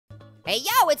Hey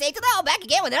yo, it's H2O back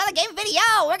again with another game video.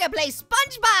 We're gonna play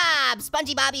SpongeBob,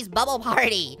 Spongy Bobby's Bubble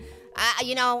Party.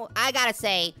 You know, I gotta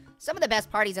say, some of the best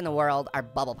parties in the world are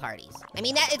bubble parties. I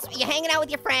mean, you're hanging out with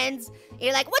your friends.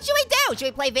 You're like, what should we do? Should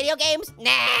we play video games?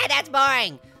 Nah, that's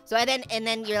boring. So and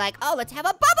then you're like, oh, let's have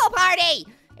a bubble party.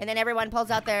 And then everyone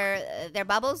pulls out their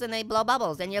bubbles and they blow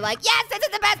bubbles. And you're like, yes, this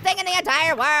is the best thing in the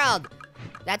entire world.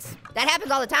 That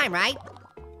happens all the time, right?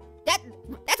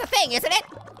 That's a thing, isn't it?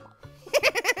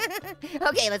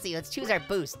 Okay, let's see. Let's choose our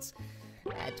boosts.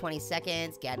 20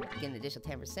 seconds, get an additional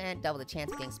 10%, double the chance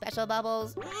of getting special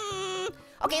bubbles.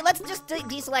 Okay, let's just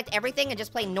deselect everything and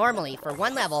just play normally for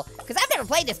one level, because I've never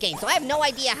played this game, so I have no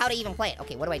idea how to even play it.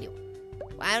 Okay, what do I do?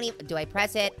 Do I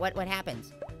press it? What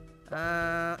happens?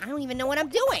 I don't even know what I'm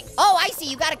doing. Oh, I see,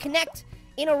 you gotta connect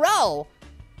in a row.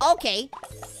 Okay,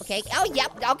 oh,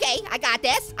 yep, okay, I got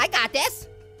this.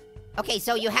 Okay,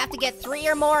 so you have to get 3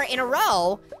 or more in a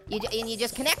row, and you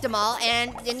just connect them all,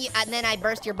 and then I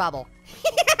burst your bubble.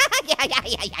 Yeah.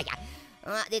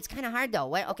 It's kind of hard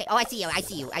though. Okay. Oh, I see you.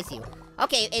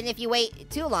 Okay, and if you wait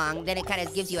too long, then it kind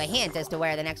of gives you a hint as to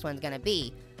where the next one's gonna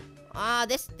be.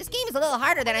 This game is a little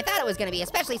harder than I thought it was gonna be,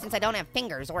 especially since I don't have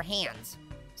fingers or hands.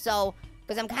 So,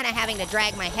 because I'm kind of having to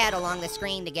drag my head along the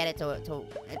screen to get it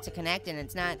to connect, and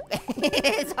it's not.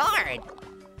 It's hard.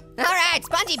 All right,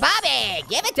 Spongy Bobby,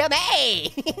 give it to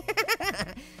me.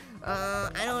 I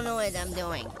don't know what I'm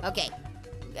doing. Okay,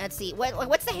 let's see.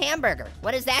 What's the hamburger?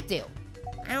 What does that do?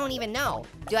 I don't even know.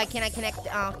 Can I connect?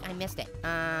 Oh, I missed it.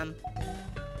 Well,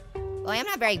 I'm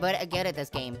not very good at this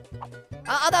game.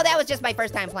 Although that was just my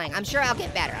first time playing. I'm sure I'll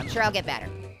get better.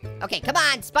 Okay, come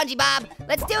on, Spongy Bob.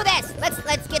 Let's do this.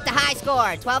 Let's get the high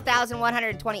score.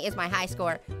 12,120 is my high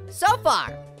score so far.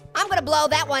 I'm gonna blow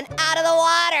that one out of the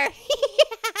water.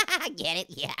 Get it?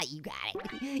 Yeah, you got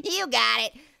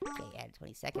it. Okay, add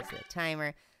 20 seconds to the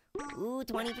timer. Ooh,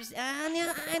 20%.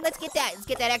 No, let's get that. Let's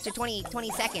get that extra 20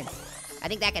 seconds. I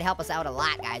think that could help us out a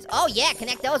lot, guys. Oh yeah,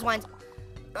 connect those ones.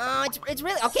 Oh, it's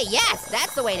really okay. Yes,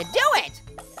 that's the way to do it.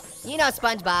 You know,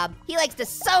 SpongeBob, he likes to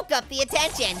soak up the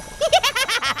attention.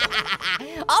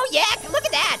 Oh yeah, look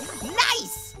at that.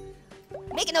 Nice.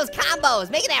 Making those combos,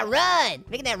 making that run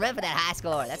for that high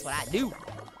score. That's what I do.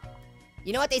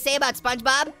 You know what they say about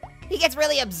SpongeBob? He gets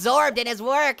really absorbed in his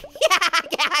work. Yeah,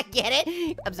 I get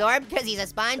it. Absorbed because he's a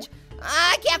sponge.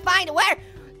 I can't find it. Where?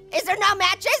 Is there no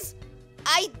matches?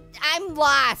 I'm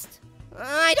lost.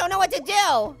 I don't know what to do.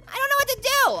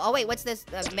 Oh wait, what's this?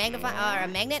 A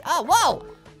magnet? Oh, whoa.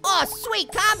 Oh,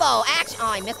 sweet combo. Action.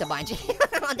 Oh, I missed a bunch.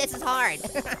 This is hard.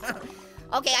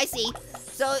 Okay, I see.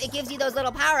 So it gives you those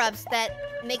little power-ups that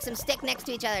makes them stick next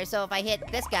to each other. So if I hit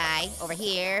this guy over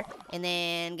here, and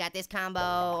then got this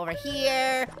combo over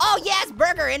here. Oh yes,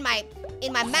 burger in my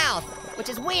mouth, which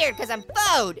is weird because I'm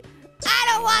food. I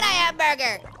don't want a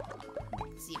hamburger.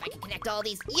 Let's see if I can connect all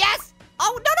these. Yes.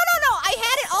 Oh no! I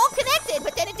had it all connected,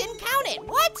 but then it didn't count it.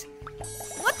 What?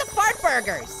 What the fart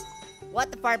burgers?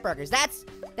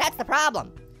 That's the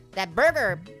problem. That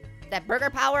burger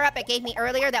power-up it gave me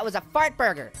earlier, that was a fart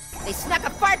burger. They snuck a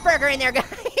fart burger in there, guys.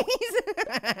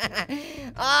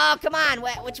 Oh, come on,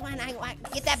 which one? I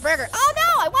want get that burger. Oh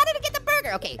no, I wanted to get the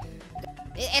burger. Okay,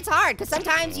 it's hard, because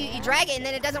sometimes you drag it and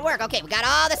then it doesn't work. Okay, we got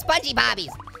all the Spongy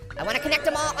Bobbies. I want to connect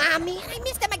them all. Ah, man, I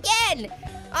missed them again.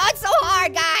 Oh, it's so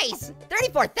hard, guys.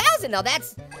 34,000 though,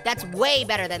 that's way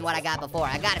better than what I got before,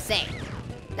 I gotta say.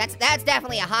 That's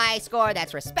definitely a high score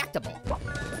that's respectable.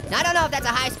 Now, I don't know if that's a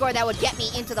high score that would get me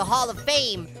into the Hall of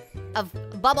Fame of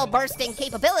bubble bursting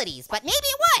capabilities, but maybe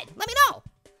it would. Let me know.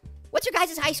 What's your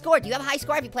guys' high score? Do you have a high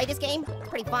score? Have you played this game? It's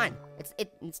pretty fun.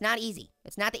 It's not easy.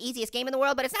 It's not the easiest game in the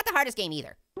world, but it's not the hardest game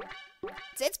either.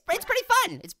 It's pretty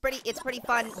fun. It's pretty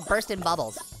fun bursting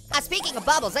bubbles. Speaking of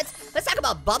bubbles, let's talk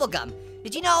about bubble gum.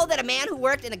 Did you know that a man who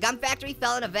worked in a gum factory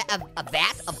fell in a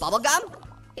vat of bubble gum?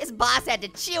 His boss had to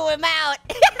chew him out.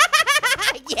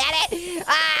 Get it?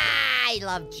 I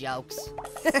love jokes.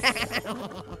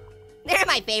 They're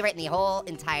my favorite in the whole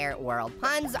entire world.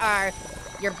 Puns are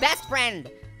your best friend.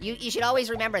 You should always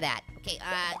remember that. Okay,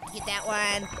 get that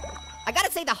one. I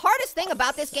gotta say, the hardest thing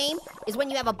about this game is when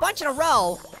you have a bunch in a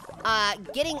row,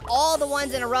 getting all the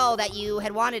ones in a row that you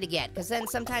had wanted to get, because then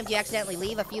sometimes you accidentally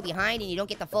leave a few behind and you don't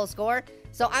get the full score.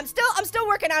 So I'm still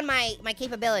working on my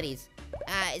capabilities.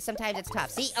 Sometimes it's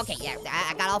tough. See, okay, yeah,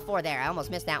 I got all 4 there. I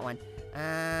almost missed that one.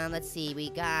 Let's see, we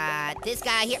got this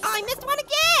guy here. Oh, I missed one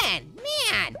again!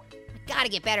 Man, I gotta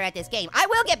get better at this game. I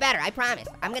will get better, I promise.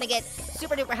 I'm gonna get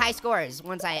super duper high scores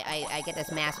once I get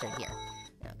this mastered here.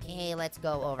 Okay, let's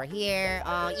go over here.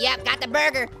 Oh, yep, got the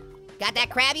burger. Got that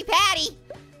Krabby Patty.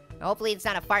 Hopefully it's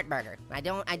not a fart burger. I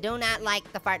do not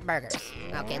like the fart burgers.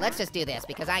 Okay, let's just do this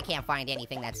because I can't find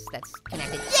anything that's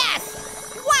connected.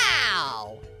 Yes!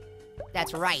 Wow!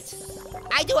 That's right.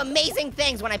 I do amazing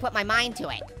things when I put my mind to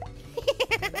it.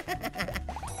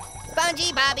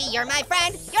 Spongy Bobby, you're my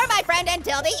friend. You're my friend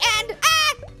until the end.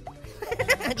 Ah!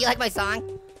 Do you like my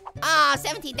song? Oh,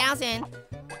 17,000.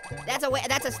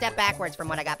 That's a step backwards from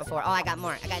what I got before. Oh, I got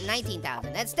more. I got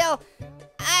 19,000. That's still,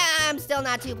 I'm still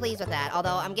not too pleased with that.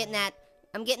 Although I'm getting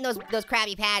those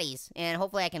Krabby Patties, and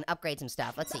hopefully I can upgrade some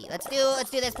stuff. Let's see. Let's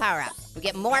do this power up. We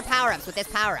get more power ups with this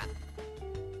power up,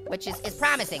 which is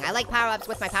promising. I like power ups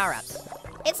with my power ups.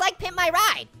 It's like Pimp My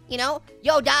Ride, you know?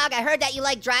 Yo, dog, I heard that you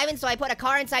like driving, so I put a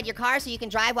car inside your car so you can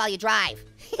drive while you drive.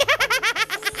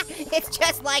 It's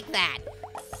just like that.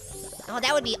 Oh,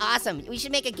 that would be awesome. We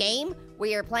should make a game where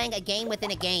you're playing a game within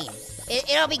a game.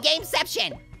 It'll be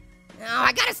Gameception. Oh,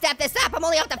 I gotta step this up. I'm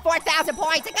only up to 4,000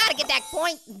 points. I gotta get that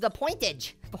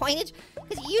pointage. Pointage?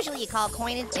 Because usually you call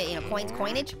coinage, coins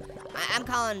coinage. I'm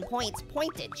calling points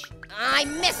pointage. I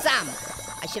miss some.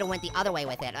 I should have went the other way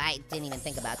with it. I didn't even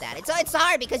think about that. It's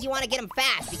hard because you want to get them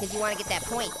fast, because you want to get that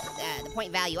point, the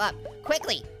point value up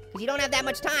quickly, because you don't have that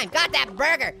much time. Got that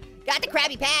burger. Got the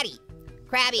Krabby Patty.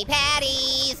 Krabby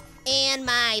Patties in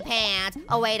my pants.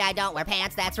 Oh wait, I don't wear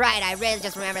pants. That's right. I really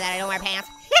just remember that I don't wear pants.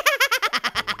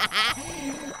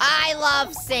 I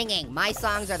love singing. My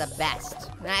songs are the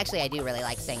best. Actually, I do really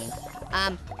like singing.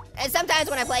 And sometimes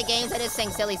when I play games, I just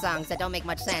sing silly songs that don't make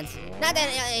much sense. Not that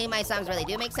any of my songs really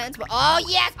do make sense, but oh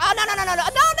yes! Oh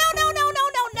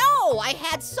no! I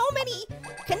had so many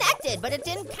connected, but it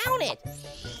didn't count it.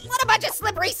 What a bunch of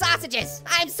slippery sausages!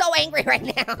 I'm so angry right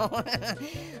now.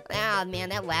 Oh man,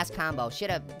 that last combo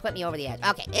should have put me over the edge.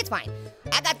 Okay, it's fine.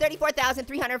 I got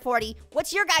 34,340.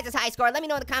 What's your guys' high score? Let me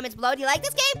know in the comments below. Do you like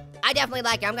this game? I definitely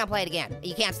like it. I'm gonna play it again.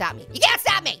 You can't stop me. You can't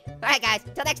stop me! All right, guys.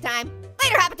 Till next time.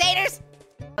 Later, hot potatoes!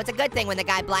 It's a good thing when the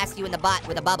guy blasts you in the butt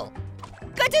with a bubble.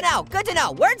 Good to know, good to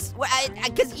know. Words,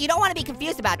 because you don't want to be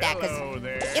confused about that, because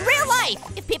in real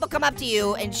life, if people come up to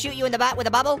you and shoot you in the butt with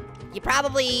a bubble, you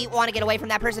probably want to get away from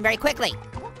that person very quickly,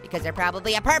 because they're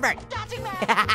probably a pervert.